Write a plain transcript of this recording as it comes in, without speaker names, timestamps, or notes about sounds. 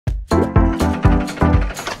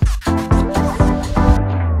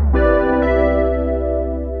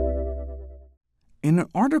In an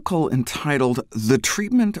article entitled "The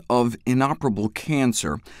Treatment of Inoperable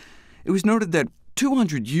Cancer," it was noted that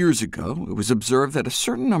 200 years ago, it was observed that a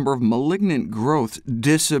certain number of malignant growths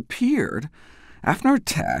disappeared after an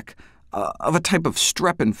attack of a type of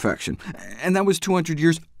strep infection, and that was 200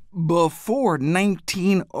 years before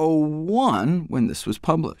 1901, when this was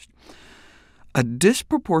published. A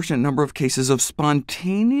disproportionate number of cases of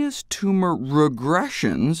spontaneous tumor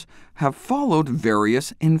regressions have followed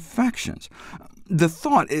various infections. The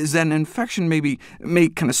thought is that an infection may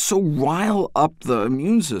kind of so rile up the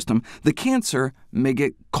immune system, the cancer may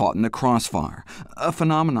get caught in the crossfire, a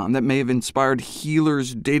phenomenon that may have inspired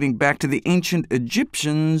healers dating back to the ancient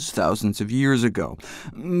Egyptians thousands of years ago.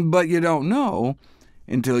 But you don't know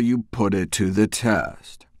until you put it to the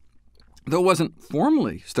test. Though it wasn't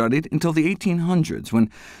formally studied until the 1800s, when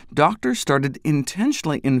doctors started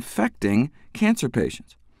intentionally infecting cancer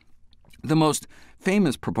patients. The most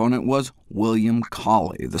famous proponent was William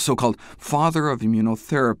Coley, the so-called father of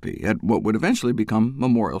immunotherapy at what would eventually become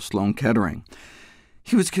Memorial Sloan Kettering.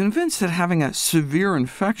 He was convinced that having a severe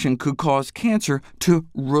infection could cause cancer to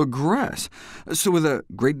regress. So with a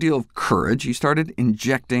great deal of courage, he started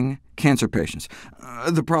injecting cancer patients.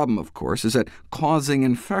 The problem, of course, is that causing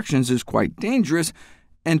infections is quite dangerous,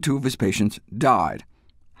 and 2 of his patients died.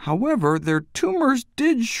 However, their tumors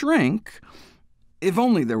did shrink. If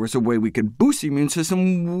only there was a way we could boost the immune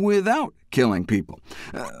system without killing people.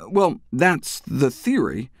 Well, that's the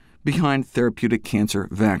theory behind therapeutic cancer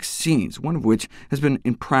vaccines, one of which has been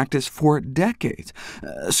in practice for decades,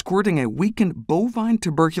 squirting a weakened bovine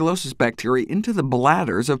tuberculosis bacteria into the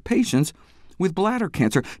bladders of patients with bladder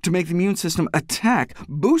cancer to make the immune system attack,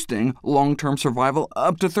 boosting long-term survival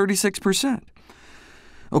up to 36%.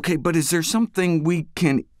 OK, but is there something we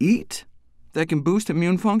can eat that can boost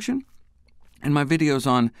immune function? In my videos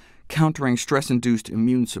on countering stress-induced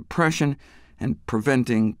immune suppression and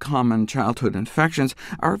preventing common childhood infections,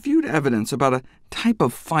 I reviewed evidence about a type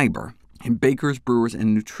of fiber in bakers, brewers,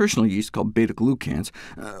 and nutritional yeast called beta-glucans,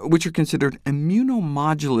 which are considered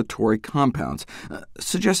immunomodulatory compounds,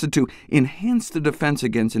 suggested to enhance the defense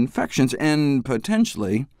against infections and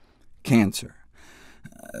potentially cancer.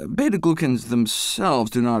 Beta-glucans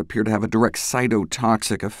themselves do not appear to have a direct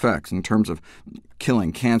cytotoxic effect in terms of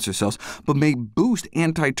killing cancer cells, but may boost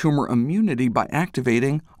anti-tumor immunity by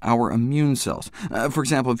activating our immune cells. For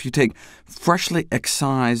example, if you take freshly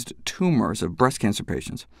excised tumors of breast cancer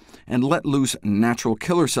patients and let loose natural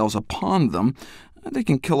killer cells upon them, they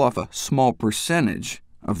can kill off a small percentage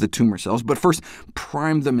of the tumor cells, but first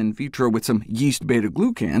prime them in vitro with some yeast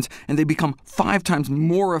beta-glucans, and they become 5 times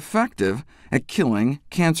more effective at killing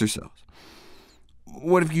cancer cells.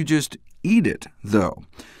 What if you just eat it, though?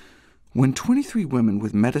 When 23 women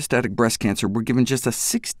with metastatic breast cancer were given just a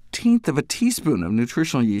 16th of a teaspoon of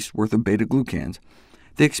nutritional yeast worth of beta-glucans,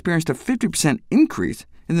 they experienced a 50% increase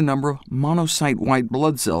in the number of monocyte white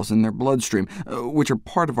blood cells in their bloodstream, which are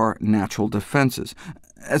part of our natural defenses,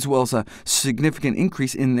 as well as a significant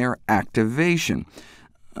increase in their activation.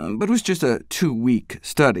 But it was just a 2-week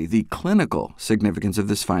study. The clinical significance of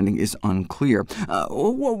this finding is unclear.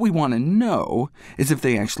 What we want to know is if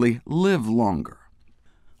they actually live longer.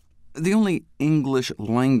 The only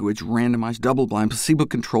English-language randomized double-blind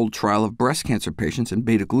placebo-controlled trial of breast cancer patients in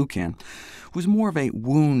beta-glucan was more of a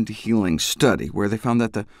wound-healing study, where they found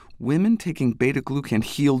that the women taking beta-glucan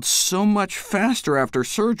healed so much faster after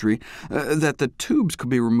surgery that the tubes could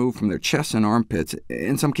be removed from their chests and armpits,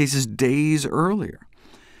 in some cases days earlier.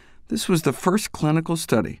 This was the first clinical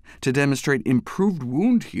study to demonstrate improved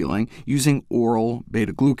wound healing using oral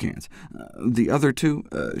beta-glucans. The other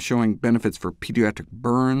 2, showing benefits for pediatric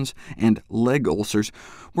burns and leg ulcers,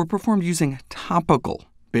 were performed using topical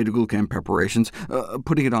beta-glucan preparations,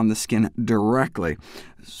 putting it on the skin directly,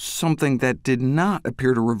 something that did not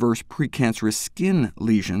appear to reverse precancerous skin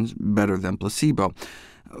lesions better than placebo.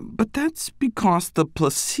 But that's because the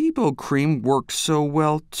placebo cream worked so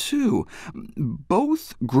well, too.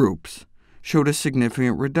 Both groups showed a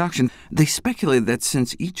significant reduction. They speculated that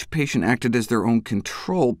since each patient acted as their own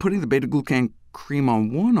control, putting the beta-glucan cream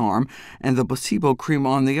on one arm and the placebo cream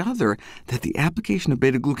on the other, that the application of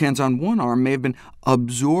beta-glucans on one arm may have been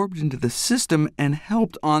absorbed into the system and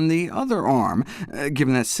helped on the other arm,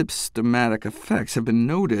 given that systematic effects have been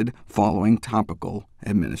noted following topical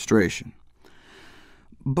administration.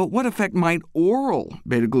 But what effect might oral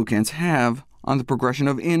beta-glucans have on the progression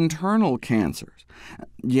of internal cancers?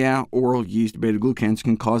 Yeah, oral yeast beta-glucans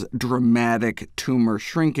can cause dramatic tumor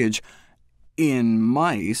shrinkage in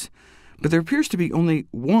mice, but there appears to be only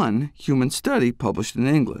one human study published in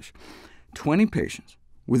English. 20 patients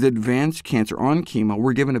with advanced cancer on chemo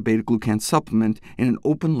were given a beta-glucan supplement in an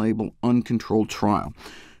open-label, uncontrolled trial.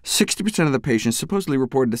 60% of the patients supposedly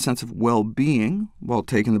reported a sense of well-being while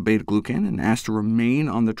taking the beta-glucan and asked to remain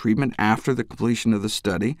on the treatment after the completion of the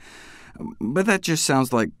study. But that just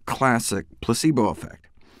sounds like classic placebo effect.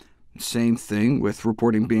 Same thing with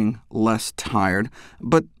reporting being less tired.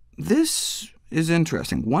 But this is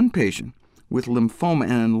interesting. One patient with lymphoma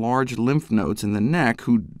and enlarged lymph nodes in the neck,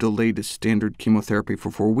 who delayed his standard chemotherapy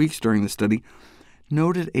for 4 weeks during the study,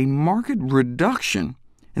 noted a marked reduction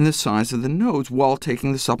in the size of the nodes while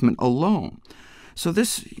taking the supplement alone. So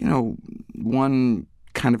this, one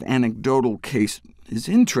kind of anecdotal case is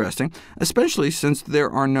interesting, especially since there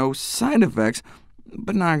are no side effects,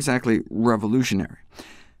 but not exactly revolutionary.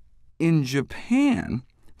 In Japan,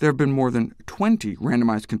 there have been more than 20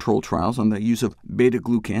 randomized controlled trials on the use of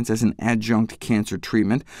beta-glucans as an adjunct cancer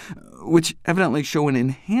treatment, which evidently show an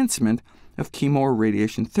enhancement of chemo or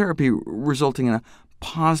radiation therapy, resulting in a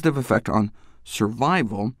positive effect on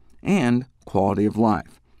survival and quality of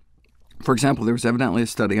life. For example, there was evidently a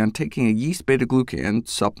study on taking a yeast beta-glucan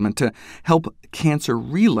supplement to help cancer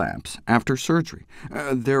relapse after surgery.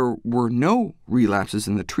 There were no relapses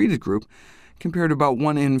in the treated group, compared to about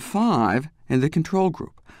 1 in 5 in the control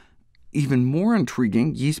group. Even more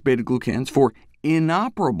intriguing, yeast beta-glucans for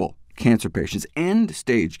inoperable cancer patients,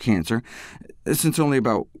 end-stage cancer, since only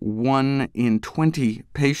about 1 in 20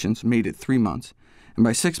 patients made it 3 months, and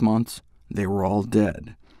by 6 months, they were all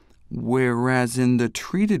dead. Whereas in the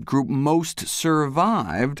treated group, most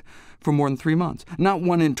survived for more than 3 months. Not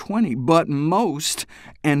 1 in 20, but most,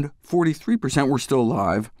 and 43% were still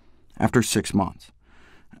alive after 6 months.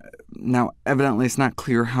 Now, evidently, it's not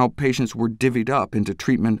clear how patients were divvied up into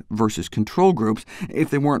treatment versus control groups. If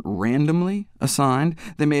they weren't randomly assigned,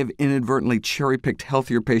 they may have inadvertently cherry-picked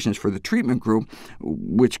healthier patients for the treatment group,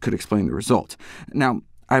 which could explain the results. Now,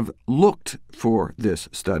 I've looked for this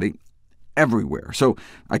study everywhere, so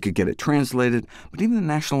I could get it translated, but even the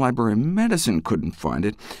National Library of Medicine couldn't find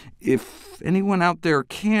it. If anyone out there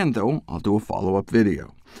can, though, I'll do a follow-up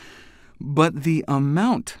video. But the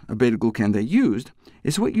amount of beta-glucan they used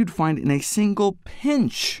is what you'd find in a single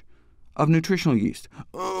pinch of nutritional yeast,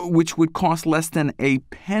 which would cost less than a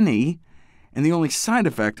penny, and the only side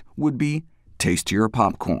effect would be tastier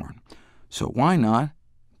popcorn. So why not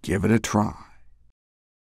give it a try?